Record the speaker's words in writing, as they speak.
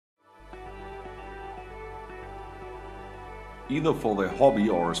Either for their hobby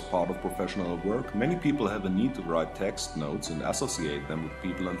or as part of professional work, many people have a need to write text notes and associate them with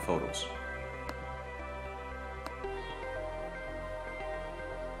people and photos.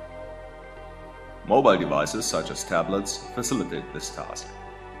 Mobile devices such as tablets facilitate this task.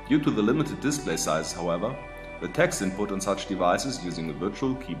 Due to the limited display size, however, the text input on such devices using a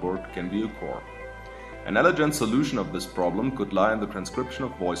virtual keyboard can be a core. An elegant solution of this problem could lie in the transcription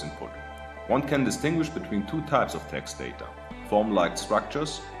of voice input. One can distinguish between two types of text data: form-like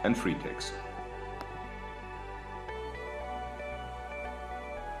structures and free text.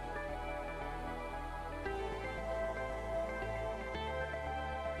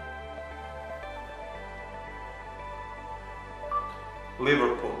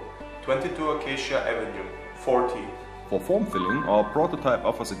 Liverpool, 22 Acacia Avenue, 40. For form filling, our prototype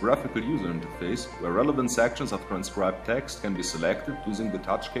offers a graphical user interface where relevant sections of transcribed text can be selected using the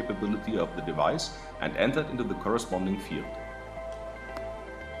touch capability of the device and entered into the corresponding field.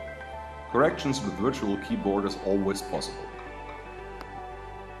 Corrections with virtual keyboard is always possible.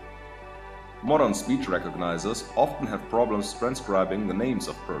 Modern speech recognizers often have problems transcribing the names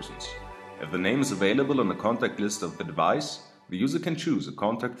of persons. If the name is available on the contact list of the device, the user can choose a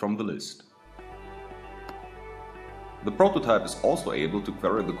contact from the list. The prototype is also able to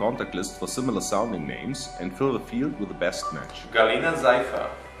query the contact list for similar sounding names and fill the field with the best match. Galina Zaifa.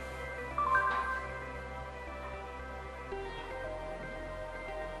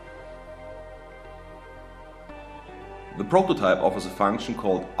 The prototype offers a function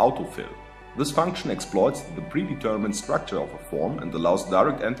called autofill. This function exploits the predetermined structure of a form and allows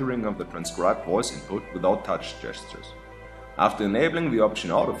direct entering of the transcribed voice input without touch gestures. After enabling the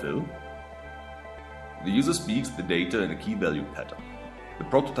option autofill, the user speaks the data in a key value pattern. The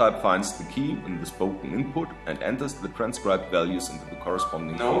prototype finds the key in the spoken input and enters the transcribed values into the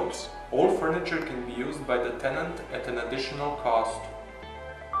corresponding fields. All furniture can be used by the tenant at an additional cost.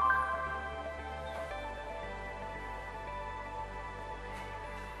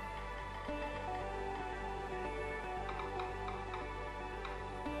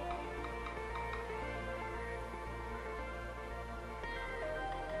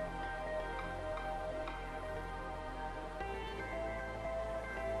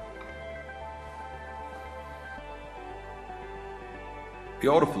 The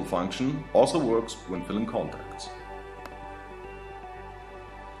autofill function also works when filling contacts.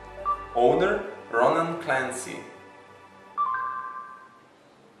 Owner Ronan Clancy.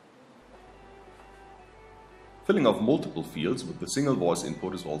 Filling of multiple fields with the single voice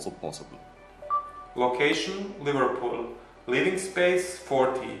input is also possible. Location Liverpool. Living space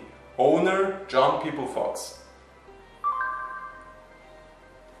 40. Owner John Peoplefox.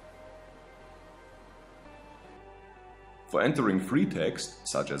 For entering free text,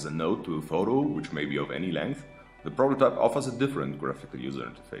 such as a note to a photo, which may be of any length, the prototype offers a different graphical user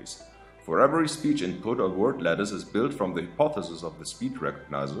interface. For every speech input, a word lattice is built from the hypothesis of the speech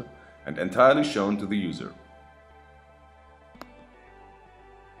recognizer and entirely shown to the user.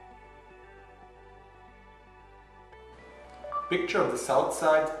 Picture of the south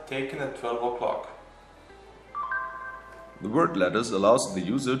side taken at 12 o'clock. The word lattice allows the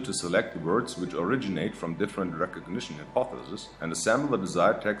user to select words which originate from different recognition hypotheses and assemble the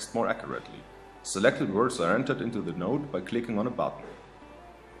desired text more accurately. Selected words are entered into the node by clicking on a button.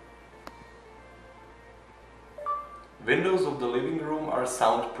 Windows of the living room are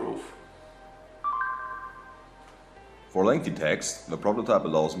soundproof. For lengthy text, the prototype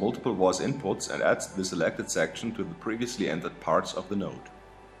allows multiple voice inputs and adds the selected section to the previously entered parts of the node.